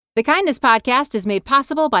The Kindness Podcast is made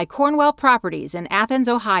possible by Cornwell Properties in Athens,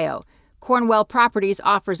 Ohio. Cornwell Properties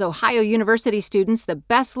offers Ohio University students the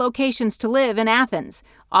best locations to live in Athens.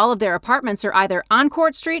 All of their apartments are either on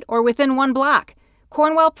Court Street or within one block.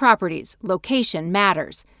 Cornwell Properties, location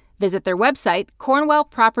matters. Visit their website,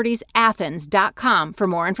 cornwellpropertiesathens.com, for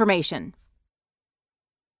more information.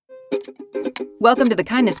 Welcome to the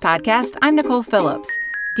Kindness Podcast. I'm Nicole Phillips.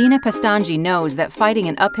 Dina Pestonji knows that fighting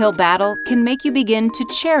an uphill battle can make you begin to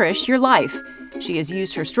cherish your life. She has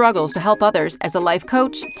used her struggles to help others as a life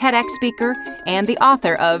coach, TEDx speaker, and the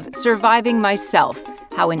author of Surviving Myself: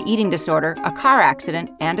 How an Eating Disorder, a Car Accident,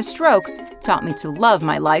 and a Stroke Taught Me to Love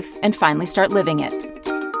My Life and Finally Start Living It.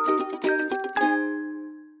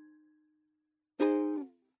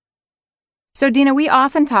 So, Dina, we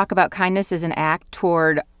often talk about kindness as an act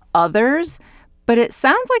toward others, but it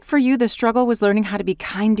sounds like for you the struggle was learning how to be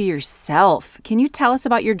kind to yourself. Can you tell us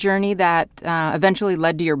about your journey that eventually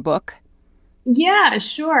led to your book? Yeah,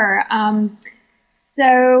 sure.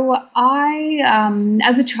 So I,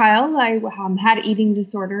 as a child, I had eating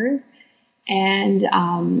disorders, and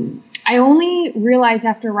I only realized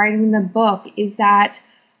after writing the book is that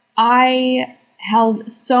I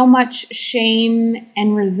held so much shame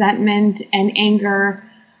and resentment and anger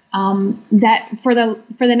that for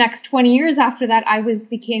the next 20 years after that, I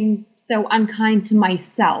became so unkind to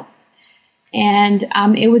myself. And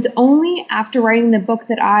it was only after writing the book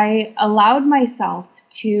that I allowed myself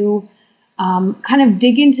to kind of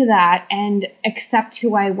dig into that and accept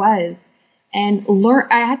who I was and learn.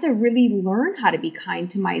 I had to really learn how to be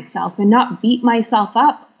kind to myself and not beat myself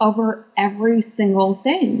up over every single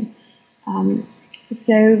thing.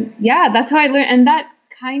 So yeah, that's how I learned. And that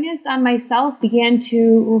kindness on myself began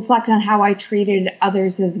to reflect on how I treated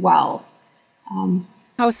others as well.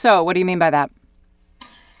 How so? What do you mean by that?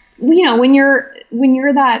 You know, when you're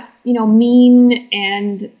that, mean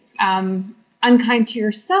and unkind to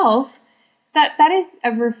yourself, that is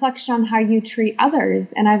a reflection on how you treat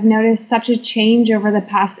others. And I've noticed such a change over the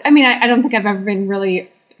past. I mean, I don't think I've ever been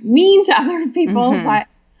really mean to other people, but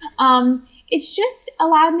it's just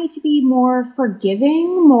allowed me to be more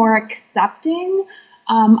forgiving, more accepting,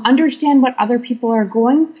 understand what other people are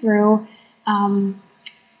going through,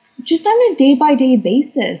 just on a day-by-day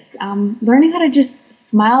basis, learning how to just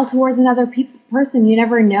smile towards another person. You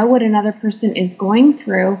never know what another person is going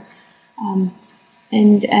through.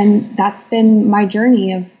 And that's been my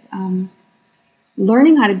journey of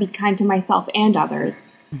learning how to be kind to myself and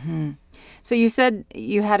others. Mm-hmm. So you said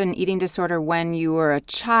you had an eating disorder when you were a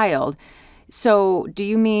child. So do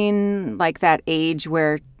you mean like that age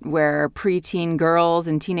where preteen girls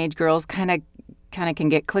and teenage girls kind of can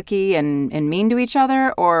get cliquey and mean to each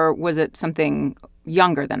other, or was it something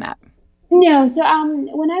younger than that? No. So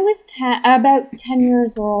when I was about 10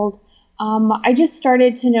 years old, I just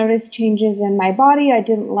started to notice changes in my body. I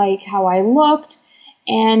didn't like how I looked,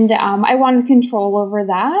 and I wanted control over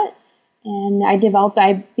that. And I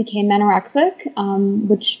became anorexic,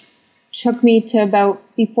 which took me to about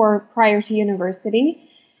prior to university.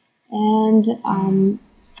 And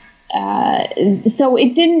so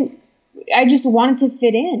it didn't, I just wanted to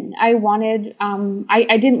fit in. I wanted,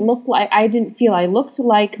 I didn't feel I looked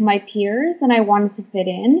like my peers, and I wanted to fit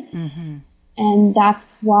in. Mm-hmm. And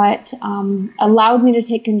that's what allowed me to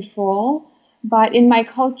take control. But in my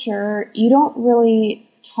culture, you don't really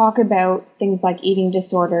talk about things like eating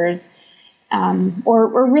disorders,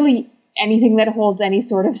 or really anything that holds any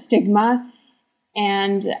sort of stigma.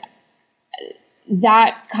 And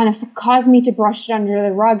that kind of caused me to brush it under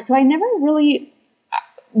the rug. So I never really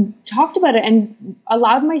talked about it and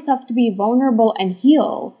allowed myself to be vulnerable and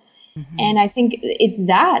heal. Mm-hmm. And I think it's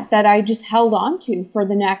that I just held on to for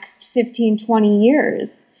the next 15, 20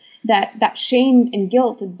 years. That shame and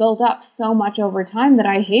guilt had built up so much over time that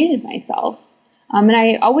I hated myself. And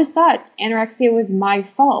I always thought anorexia was my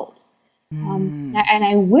fault. And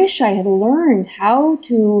I wish I had learned how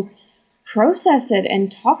to process it and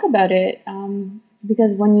talk about it,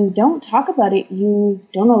 because when you don't talk about it, you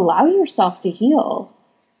don't allow yourself to heal.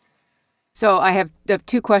 So I have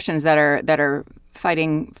two questions that are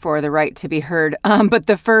fighting for the right to be heard. But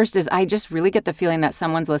the first is, I just really get the feeling that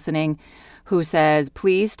someone's listening who says,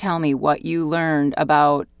 please tell me what you learned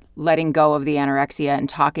about letting go of the anorexia and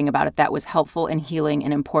talking about it that was helpful and healing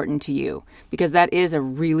and important to you, because that is a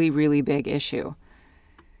really, really big issue.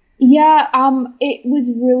 Yeah, it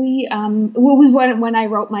was really, it was when I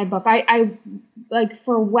wrote my book. I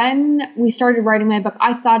for when we started writing my book,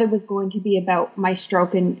 I thought it was going to be about my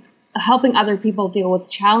stroke and helping other people deal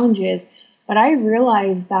with challenges. But I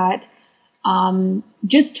realized that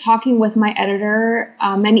just talking with my editor,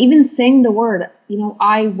 and even saying the word,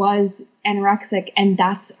 I was anorexic, and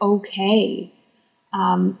that's okay.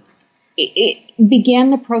 It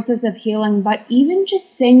began the process of healing, but even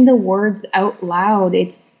just saying the words out loud,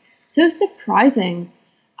 it's so surprising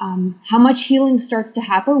how much healing starts to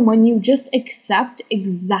happen when you just accept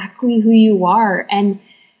exactly who you are, and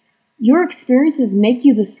your experiences make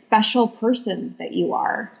you the special person that you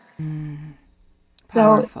are.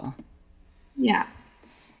 Powerful. So, yeah.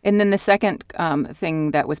 And then the second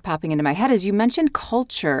thing that was popping into my head is you mentioned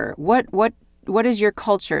culture. What is your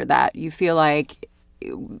culture that you feel like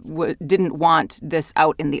didn't want this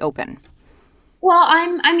out in the open? Well,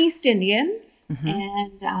 I'm East Indian,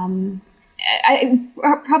 and I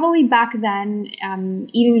probably back then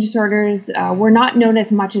eating disorders were not known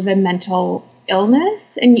as much of a mental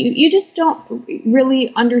illness, and you just don't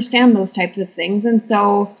really understand those types of things, and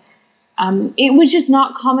so it was just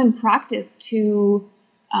not common practice to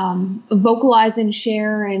vocalize and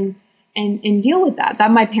share and deal with that. That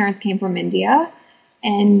my parents came from India,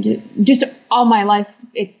 and just all my life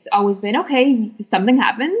it's always been, okay, something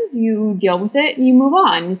happens, you deal with it and you move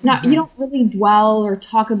on. It's not, you don't really dwell or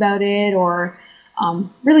talk about it or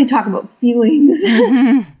really talk about feelings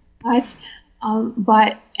much.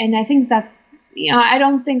 And I think that's, I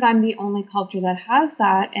don't think I'm the only culture that has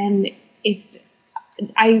that. And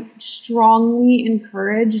I strongly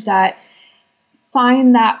encourage that,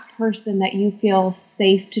 find that person that you feel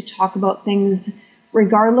safe to talk about things,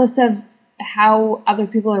 regardless of how other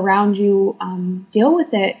people around you deal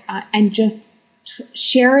with it, and just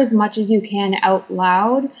share as much as you can out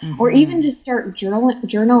loud, or even just start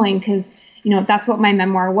journaling, because that's what my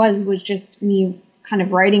memoir was just me kind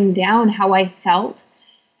of writing down how I felt,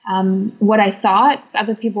 what I thought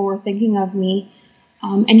other people were thinking of me,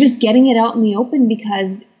 and just getting it out in the open,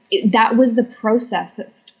 because that was the process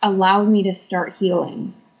that allowed me to start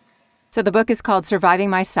healing. So the book is called Surviving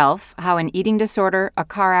Myself: How an Eating Disorder, a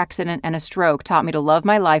Car Accident, and a Stroke Taught Me to Love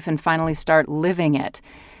My Life and Finally Start Living It.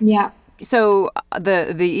 Yeah. So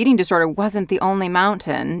the eating disorder wasn't the only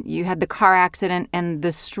mountain. You had the car accident and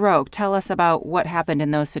the stroke. Tell us about what happened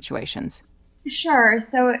in those situations. Sure.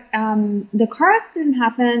 So the car accident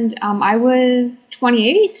happened. I was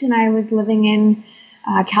 28 and I was living in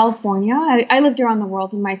California. I lived around the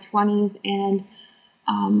world in my 20s, and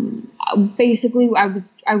basically I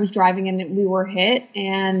was driving and we were hit,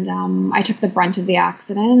 and I took the brunt of the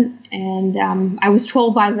accident, and I was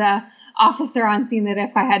told by the officer on scene that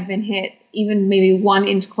if I had been hit even maybe 1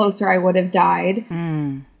 inch closer, I would have died.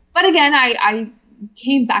 But again, I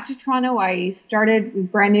came back to Toronto. I started a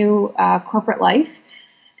brand new corporate life.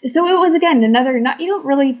 So it was, again, another, you don't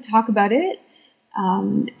really talk about it.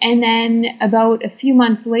 And then about a few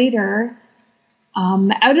months later,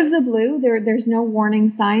 out of the blue, there's no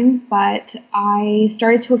warning signs, but I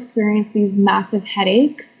started to experience these massive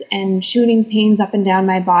headaches and shooting pains up and down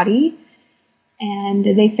my body. And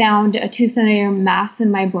they found a 2-centimeter mass in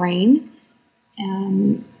my brain.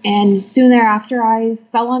 And soon thereafter, I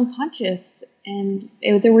fell unconscious. And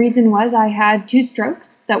the reason was I had 2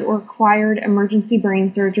 strokes that required emergency brain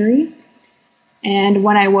surgery. And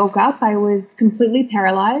when I woke up, I was completely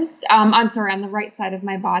paralyzed. On the right side of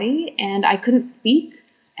my body, and I couldn't speak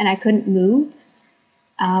and I couldn't move.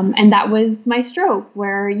 And that was my stroke,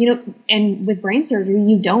 where, and with brain surgery,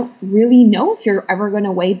 you don't really know if you're ever going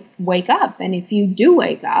to wake up. And if you do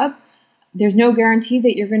wake up, there's no guarantee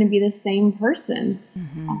that you're going to be the same person.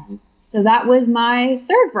 So that was my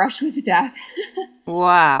third brush with death.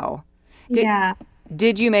 Wow. Yeah.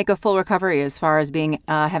 Did you make a full recovery as far as being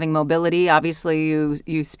having mobility? Obviously,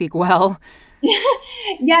 you speak well.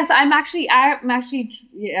 Yes, I'm a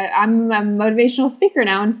motivational speaker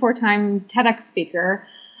now and 4-time TEDx speaker.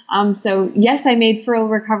 So yes, I made full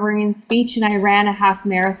recovery in speech, and I ran a half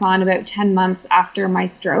marathon about 10 months after my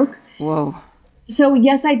stroke. Whoa. So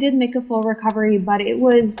yes, I did make a full recovery, but it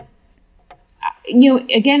was,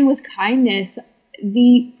 again, with kindness.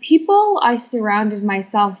 The people I surrounded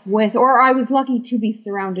myself with, or I was lucky to be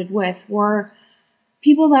surrounded with, were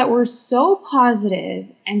people that were so positive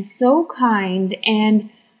and so kind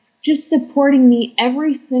and just supporting me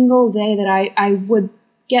every single day that I would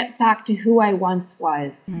get back to who I once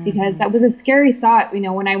was. Because that was a scary thought.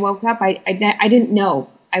 When I woke up, I didn't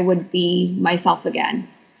know I would be myself again.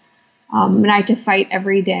 And I had to fight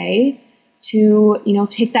every day to,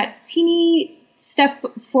 take that teeny step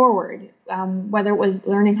forward, whether it was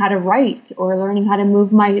learning how to write or learning how to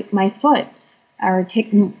move my foot or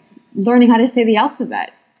learning how to say the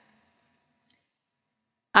alphabet.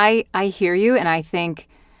 I hear you, and I think,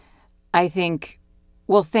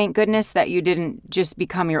 well, thank goodness that you didn't just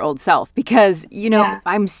become your old self, because,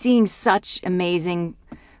 I'm seeing such amazing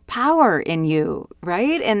power in you,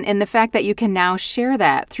 right? And the fact that you can now share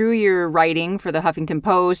that through your writing for the Huffington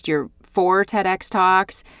Post, your 4 TEDx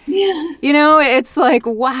talks. Yeah. You know, it's like,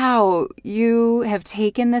 wow, you have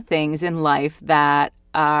taken the things in life that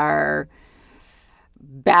are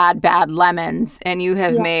bad lemons, and you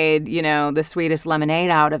have made, you know, the sweetest lemonade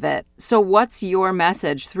out of it. So what's your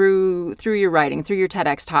message through your writing, through your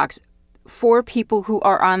TEDx talks, for people who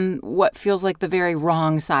are on what feels like the very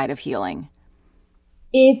wrong side of healing?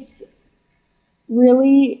 It's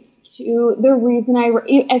really the reason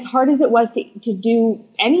as hard as it was to do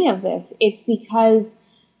any of this, it's because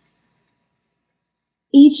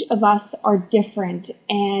each of us are different,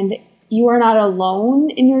 and you are not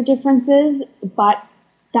alone in your differences, but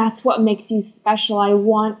that's what makes you special. I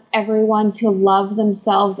want everyone to love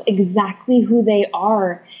themselves exactly who they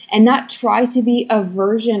are and not try to be a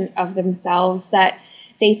version of themselves that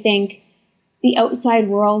they think the outside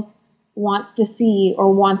world wants to see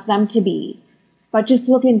or wants them to be, but just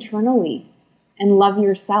look internally and love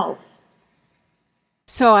yourself.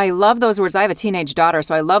 So I love those words. I have a teenage daughter,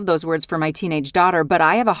 so I love those words for my teenage daughter, but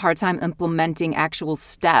I have a hard time implementing actual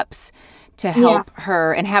steps to help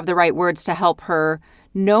her and have the right words to help her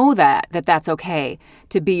know that that's okay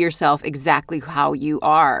to be yourself exactly how you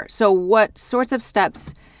are. So what sorts of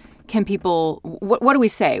steps can people, what do we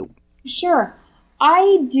say? Sure.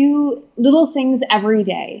 I do little things every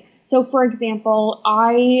day. So for example,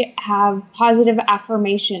 I have positive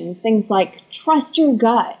affirmations, things like trust your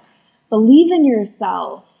gut, believe in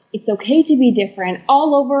yourself, it's okay to be different,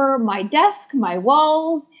 all over my desk, my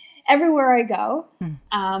walls, everywhere I go.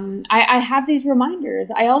 I have these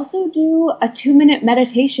reminders. I also do a 2-minute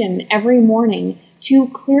meditation every morning to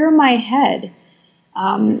clear my head.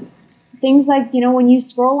 Things like, you know, when you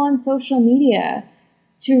scroll on social media,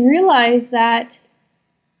 to realize that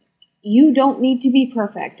you don't need to be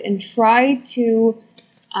perfect and try to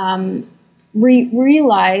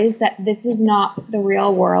realize that this is not the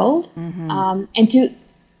real world.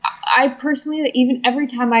 I personally, even every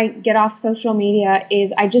time I get off social media,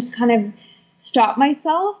 I just kind of stop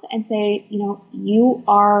myself and say, you know, you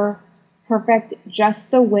are perfect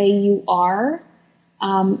just the way you are,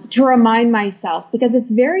 to remind myself, because it's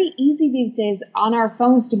very easy these days on our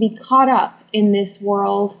phones to be caught up in this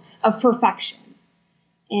world of perfection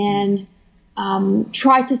and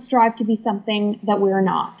try to strive to be something that we're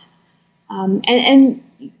not. And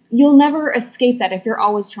you'll never escape that if you're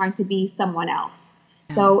always trying to be someone else.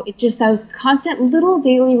 So it's just those constant little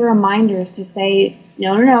daily reminders to say,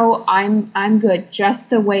 no, I'm good just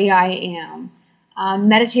the way I am.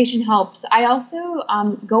 Meditation helps. I also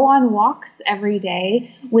go on walks every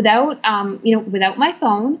day without my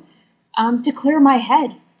phone, to clear my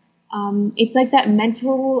head. It's like that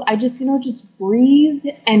mental, I just breathe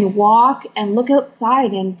and walk and look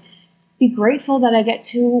outside and be grateful that I get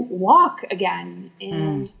to walk again.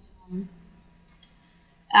 And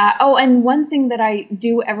and one thing that I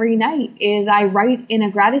do every night is I write in a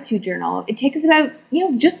gratitude journal. It takes about,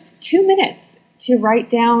 just 2 minutes to write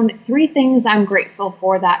down 3 things I'm grateful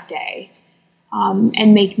for that day,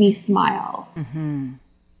 and make me smile.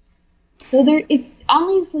 So it's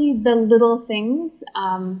honestly the little things.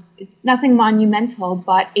 It's nothing monumental,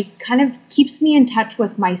 but it kind of keeps me in touch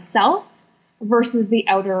with myself versus the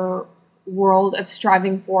outer world of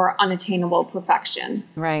striving for unattainable perfection.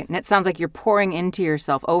 Right. And it sounds like you're pouring into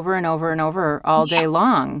yourself over and over and over all day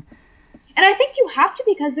long. And I think you have to,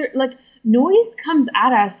 because noise comes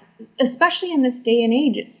at us, especially in this day and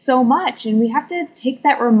age, so much. And we have to take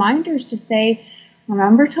that reminders to say,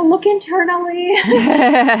 remember to look internally.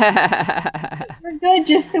 We're good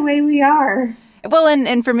just the way we are. Well,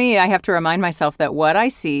 and for me, I have to remind myself that what I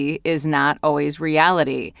see is not always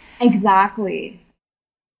reality. Exactly.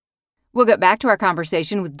 We'll get back to our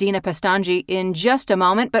conversation with Dina Pestonji in just a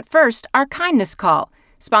moment, but first, our kindness call,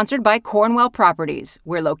 sponsored by Cornwell Properties,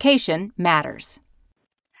 where location matters.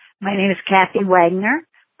 My name is Kathy Wagner.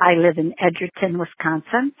 I live in Edgerton,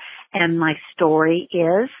 Wisconsin, and my story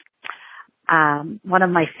is one of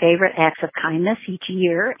my favorite acts of kindness each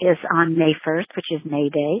year is on May 1st, which is May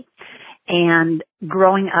Day. And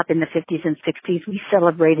growing up in the 50s and 60s, we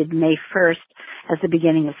celebrated May 1st as the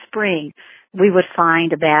beginning of spring. We would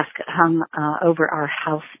find a basket hung over our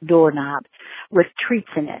house doorknob with treats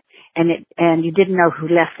in it, and you didn't know who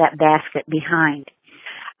left that basket behind.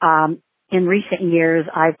 In recent years,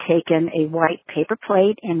 I've taken a white paper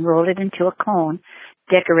plate and rolled it into a cone,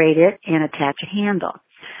 decorate it, and attach a handle.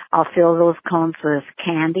 I'll fill those cones with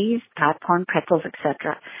candies, popcorn, pretzels,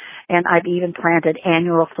 etc. And I've even planted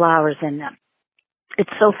annual flowers in them. It's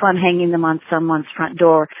so fun hanging them on someone's front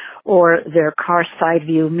door or their car side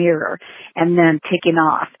view mirror and then ticking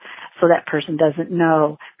off. so that person doesn't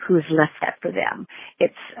know who's left that for them.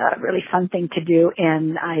 It's a really fun thing to do,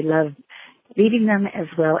 and I love reading them as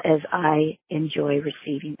well as I enjoy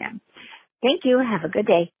receiving them. Thank you. Have a good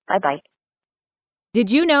day. Bye-bye.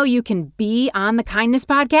 Did you know you can be on the Kindness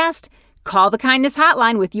Podcast? Call the Kindness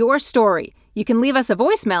Hotline with your story. You can leave us a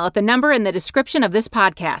voicemail at the number in the description of this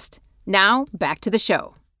podcast. Now, back to the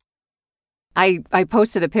show. I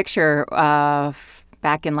posted a picture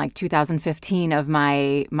back in like 2015 of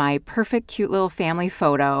my perfect cute little family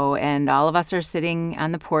photo, and all of us are sitting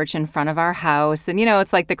on the porch in front of our house, and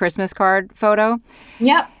it's like the Christmas card photo.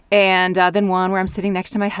 Yep. And then one where I'm sitting next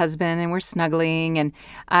to my husband and we're snuggling, and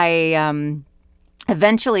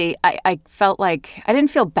eventually I felt like I didn't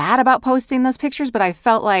feel bad about posting those pictures, but I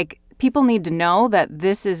felt like people need to know that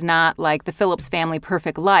this is not like the Phillips family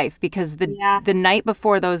perfect life, because the night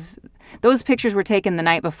before those pictures were taken, the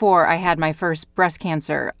night before I had my first breast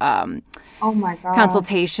cancer oh my God.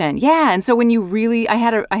 consultation. Yeah, and so when I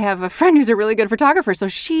have a friend who's a really good photographer, so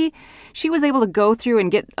she was able to go through and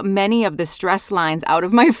get many of the stress lines out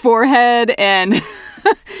of my forehead, and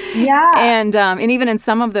yeah, and even in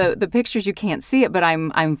some of the pictures you can't see it, but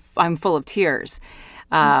I'm full of tears.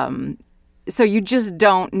 So you just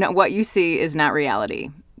don't know, what you see is not reality.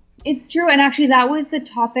 It's true. And actually, that was the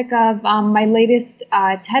topic of my latest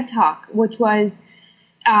TED Talk, which was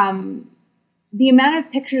the amount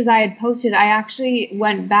of pictures I had posted. I actually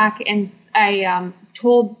went back and I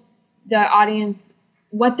told the audience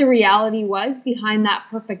what the reality was behind that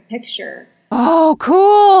perfect picture. Oh,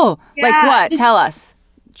 cool. Yeah. Like what? Tell us.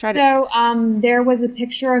 So there was a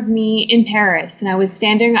picture of me in Paris, and I was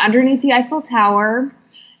standing underneath the Eiffel Tower.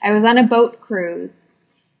 I was on a boat cruise,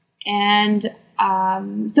 and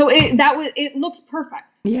so it looked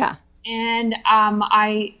perfect. Yeah. And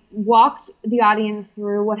I walked the audience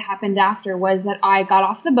through what happened after. Was that I got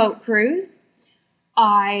off the boat cruise.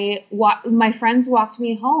 My friends walked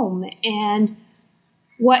me home, and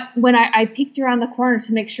when I peeked around the corner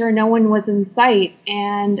to make sure no one was in sight,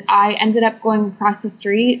 and I ended up going across the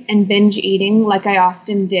street and binge eating like I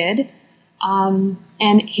often did, and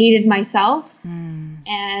hated myself.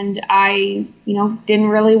 And I, didn't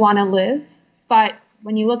really want to live. But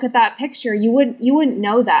when you look at that picture, you wouldn't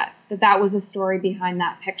know that was a story behind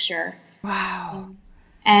that picture. Wow.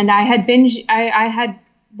 And I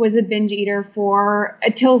was a binge eater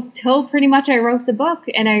till pretty much I wrote the book,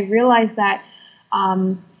 and I realized that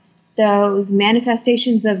those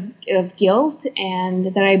manifestations of guilt and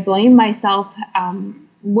that I blame myself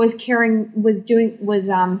was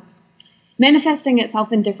manifesting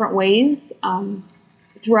itself in different ways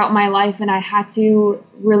throughout my life, and I had to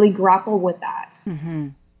really grapple with that. Mm-hmm.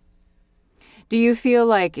 Do you feel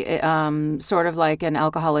like sort of like an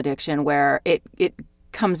alcohol addiction, where it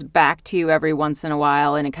comes back to you every once in a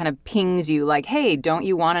while and it kind of pings you like, hey, don't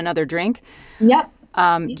you want another drink? Yep.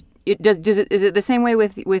 Is it the same way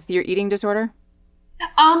with your eating disorder?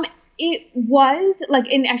 It was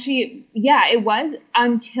it was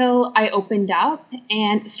until I opened up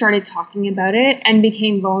and started talking about it and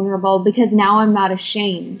became vulnerable, because now I'm not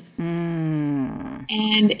ashamed. And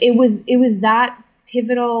it was that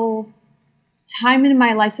pivotal time in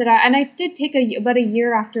my life that I did take about a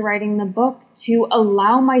year after writing the book to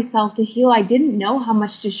allow myself to heal. I didn't know how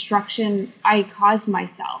much destruction I caused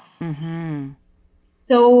myself. Mm-hmm.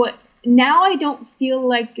 So now I don't feel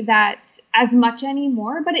like that as much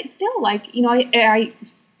anymore, but it's still like, I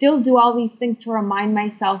still do all these things to remind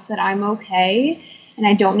myself that I'm okay and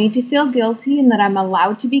I don't need to feel guilty, and that I'm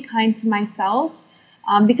allowed to be kind to myself,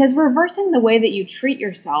 because reversing the way that you treat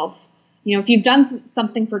yourself, if you've done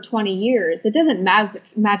something for 20 years, it doesn't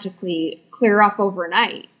magically clear up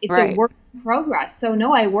overnight. It's right. A work in progress. So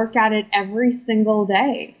no, I work at it every single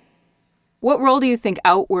day. What role do you think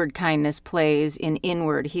outward kindness plays in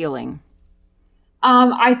inward healing?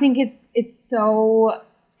 I think it's so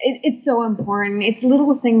important. It's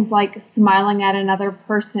little things like smiling at another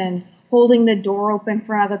person, holding the door open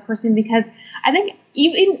for another person, because I think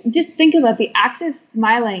even just think about the act of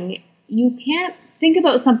smiling. You can't think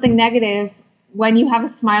about something negative when you have a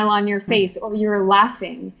smile on your face or you're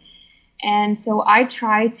laughing. And so I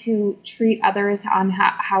try to treat others on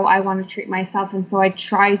how I want to treat myself. And so I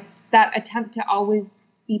try that attempt to always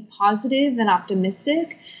be positive and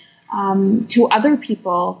optimistic to other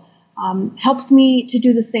people helps me to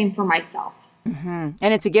do the same for myself. Mm-hmm.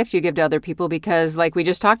 And it's a gift you give to other people, because like we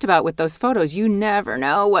just talked about with those photos, you never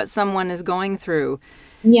know what someone is going through.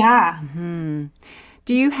 Yeah. Mm-hmm.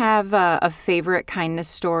 Do you have a favorite kindness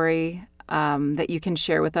story that you can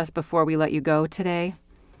share with us before we let you go today?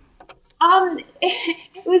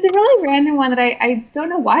 It was a really random one that I don't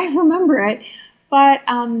know why I remember it. But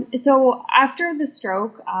so after the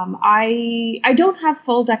stroke, I don't have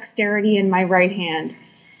full dexterity in my right hand.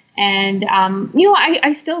 And,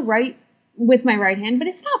 I still write with my right hand, but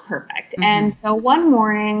it's not perfect. Mm-hmm. And so one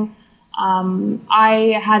morning,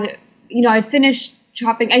 I'd finished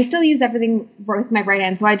chopping. I still use everything with my right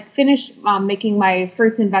hand. So I'd finished making my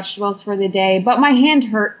fruits and vegetables for the day, but my hand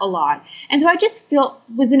hurt a lot. And so I just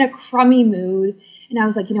was in a crummy mood. And I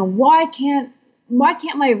was like, why can't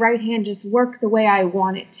my right hand just work the way I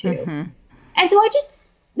want it to? Mm-hmm. And so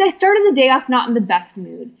I started the day off not in the best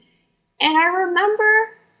mood. And I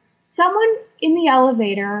remember someone in the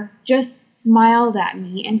elevator just smiled at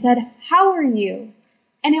me and said, "How are you?"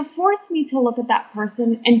 And it forced me to look at that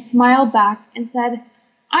person and smile back and said,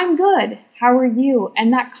 "I'm good. How are you?"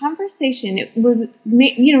 And that conversation, it was,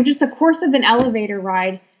 just the course of an elevator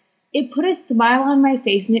ride, it put a smile on my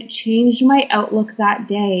face and it changed my outlook that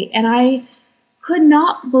day. And I could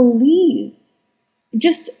not believe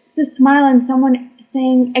just the smile and someone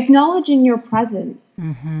saying, acknowledging your presence,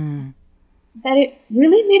 mm-hmm. that it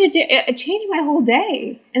really made it changed my whole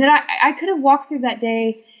day. And that I could have walked through that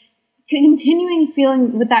day continuing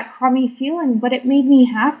feeling with that crummy feeling, but it made me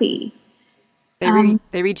happy.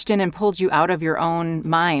 They reached in and pulled you out of your own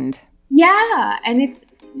mind. Yeah, and it's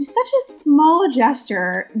just such a small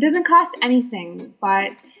gesture. It doesn't cost anything,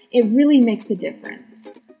 but it really makes a difference.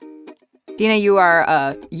 Dina, you are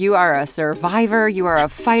a survivor. You are a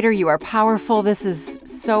fighter. You are powerful. This is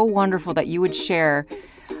so wonderful that you would share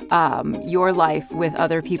your life with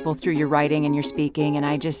other people through your writing and your speaking. And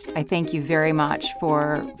I thank you very much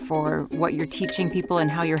for what you're teaching people and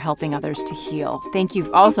how you're helping others to heal. Thank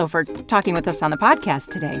you also for talking with us on the podcast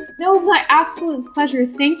today. No, my absolute pleasure.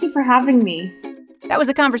 Thank you for having me. That was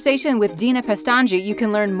a conversation with Dina Pestonji. You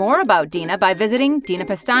can learn more about Dina by visiting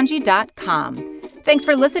dinapestonji.com. Thanks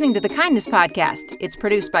for listening to The Kindness Podcast. It's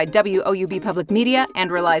produced by WOUB Public Media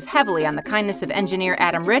and relies heavily on the kindness of engineer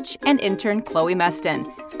Adam Rich and intern Chloe Meston.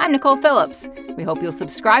 I'm Nicole Phillips. We hope you'll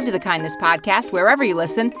subscribe to The Kindness Podcast wherever you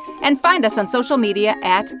listen and find us on social media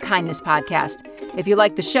at Kindness Podcast. If you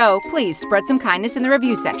like the show, please spread some kindness in the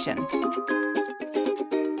review section.